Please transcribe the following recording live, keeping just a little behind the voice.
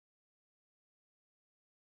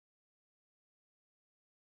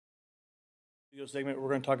video segment, we're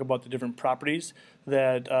going to talk about the different properties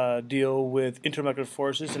that deal with intermolecular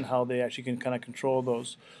forces and how they actually can kind of control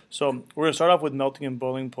those. So we're going to start off with melting and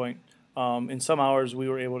boiling point. In some hours we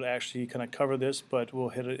were able to actually kind of cover this, but we'll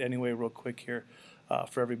hit it anyway real quick here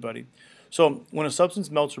for everybody. So when a substance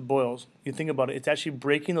melts or boils, you think about it, it's actually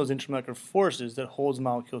breaking those intermolecular forces that holds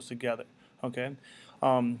molecules together. Okay.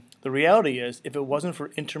 The reality is, if it wasn't for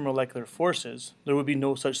intermolecular forces, there would be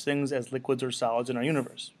no such things as liquids or solids in our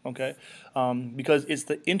universe, okay? Because it's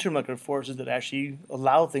the intermolecular forces that actually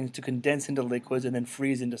allow things to condense into liquids and then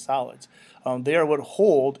freeze into solids. They are what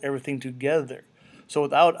hold everything together. So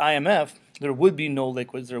without IMF, there would be no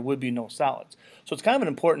liquids, there would be no solids. So it's kind of an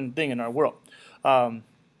important thing in our world.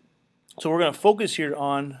 So we're going to focus here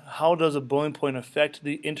on how does a boiling point affect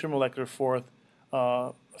the intermolecular force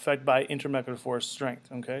effect by intermolecular force strength.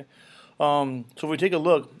 Okay, so if we take a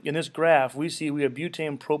look in this graph, we have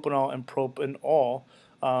butane, propanol, and propanol,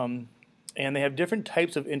 and they have different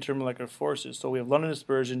types of intermolecular forces. So we have London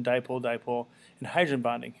dispersion, dipole, and hydrogen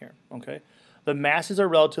bonding here. Okay, the masses are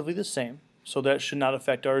relatively the same, so that should not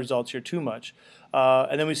affect our results here too much.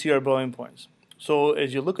 And then we see our boiling points. So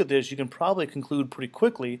as you look at this, you can probably conclude pretty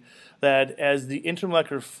quickly that as the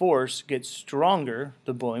intermolecular force gets stronger,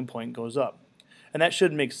 the boiling point goes up. And that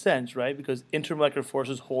should make sense, right? Because intermolecular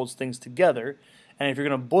forces holds things together, and if you're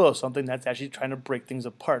going to boil something, that's actually trying to break things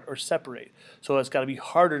apart or separate. So it's got to be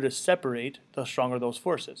harder to separate the stronger those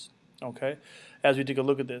forces, okay? As we take a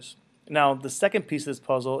look at this. Now, the second piece of this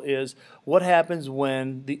puzzle is what happens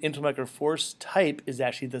when the intermolecular force type is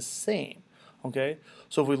actually the same, okay?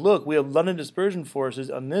 So if we look, we have London dispersion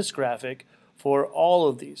forces on this graphic for all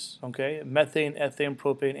of these, okay? Methane, ethane,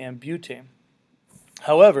 propane, and butane.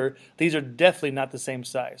 However, these are definitely not the same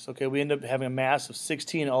size. Okay, we end up having a mass of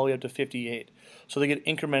 16 all the way up to 58. So they get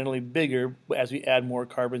incrementally bigger as we add more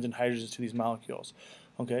carbons and hydrogens to these molecules.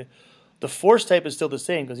 Okay, the force type is still the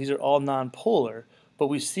same because these are all nonpolar, but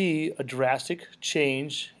we see a drastic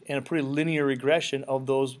change and a pretty linear regression of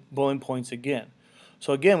those boiling points again.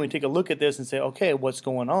 So again, we take a look at this and say, okay, what's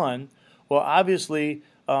going on? Well, obviously,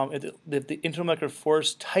 if the intermolecular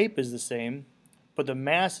force type is the same, but the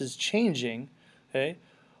mass is changing, okay,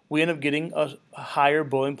 we end up getting a higher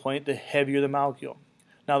boiling point the heavier the molecule.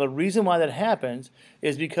 Now the reason why that happens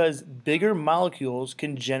is because bigger molecules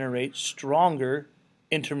can generate stronger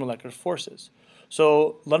intermolecular forces.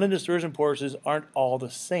 So London dispersion forces aren't all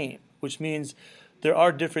the same, which means there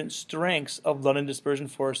are different strengths of London dispersion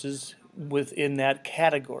forces within that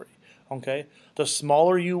category. Okay, the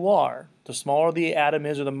smaller you are, the smaller the atom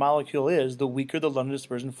is or the molecule is, the weaker the London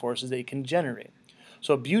dispersion forces they can generate.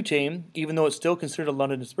 So butane, even though it's still considered a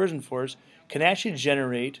London dispersion force, can actually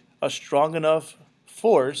generate a strong enough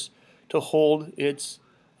force to hold its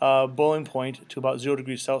boiling point to about 0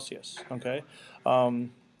 degrees Celsius. Okay.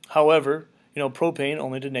 However, propane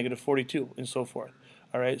only to -42 and so forth.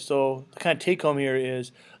 All right. So the kind of take home here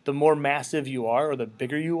is the more massive you are, or the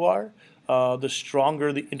bigger you are, the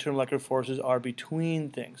stronger the intermolecular forces are between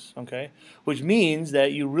things, okay? Which means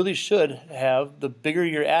that you really should have, the bigger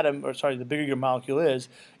your atom, or sorry, the bigger your molecule is,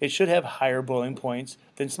 it should have higher boiling points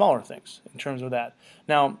than smaller things in terms of that.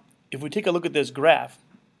 Now, if we take a look at this graph,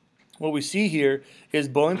 what we see here is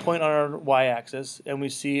boiling point on our y-axis, and we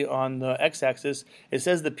see on the x-axis, it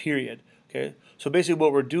says the period, okay? So basically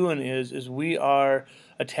what we're doing is we are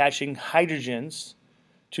attaching hydrogens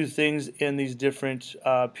to things in these different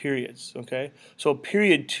periods, okay? So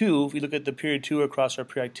period 2, if we look at the period 2 across our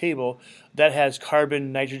periodic table, that has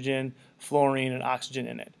carbon, nitrogen, fluorine, and oxygen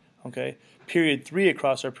in it, okay? Period 3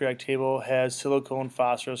 across our periodic table has silicon,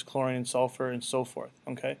 phosphorus, chlorine, and sulfur, and so forth,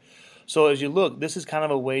 okay? So as you look, this is kind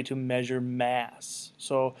of a way to measure mass.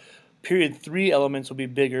 So period 3 elements will be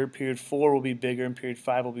bigger, period 4 will be bigger, and period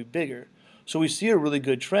 5 will be bigger. So we see a really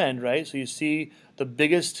good trend, right? So you see the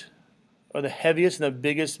biggest, or the heaviest and the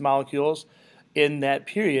biggest molecules in that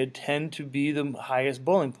period tend to be the highest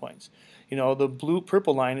boiling points. The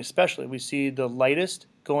blue-purple line especially, we see the lightest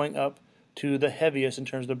going up to the heaviest in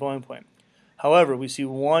terms of the boiling point. However, we see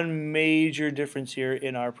one major difference here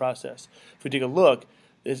in our process. If we take a look,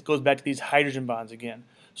 this goes back to these hydrogen bonds again.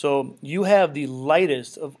 So you have the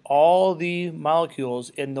lightest of all the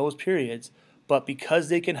molecules in those periods, but because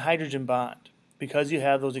they can hydrogen bond, because you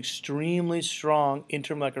have those extremely strong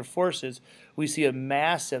intermolecular forces, we see a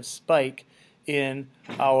massive spike in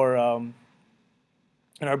our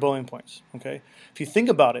boiling points. Okay, if you think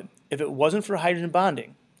about it, if it wasn't for hydrogen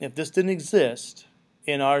bonding, if this didn't exist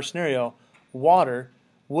in our scenario, water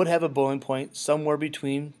would have a boiling point somewhere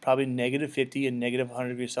between probably -50 and -100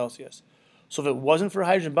 degrees Celsius. So if it wasn't for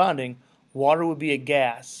hydrogen bonding, water would be a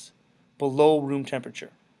gas below room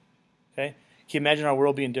temperature. Okay, Can you imagine our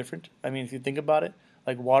world being different? I mean, if you think about it,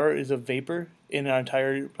 like water is a vapor in our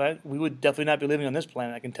entire planet. We would definitely not be living on this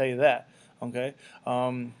planet. I can tell you that. Okay,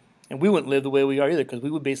 and we wouldn't live the way we are either because we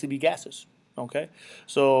would basically be gases. Okay,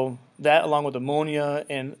 so that along with ammonia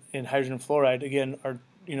and hydrogen fluoride again are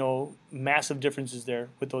massive differences there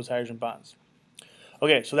with those hydrogen bonds.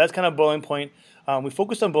 Okay, so that's kind of boiling point. We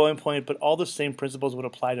focused on boiling point, but all the same principles would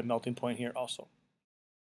apply to melting point here also.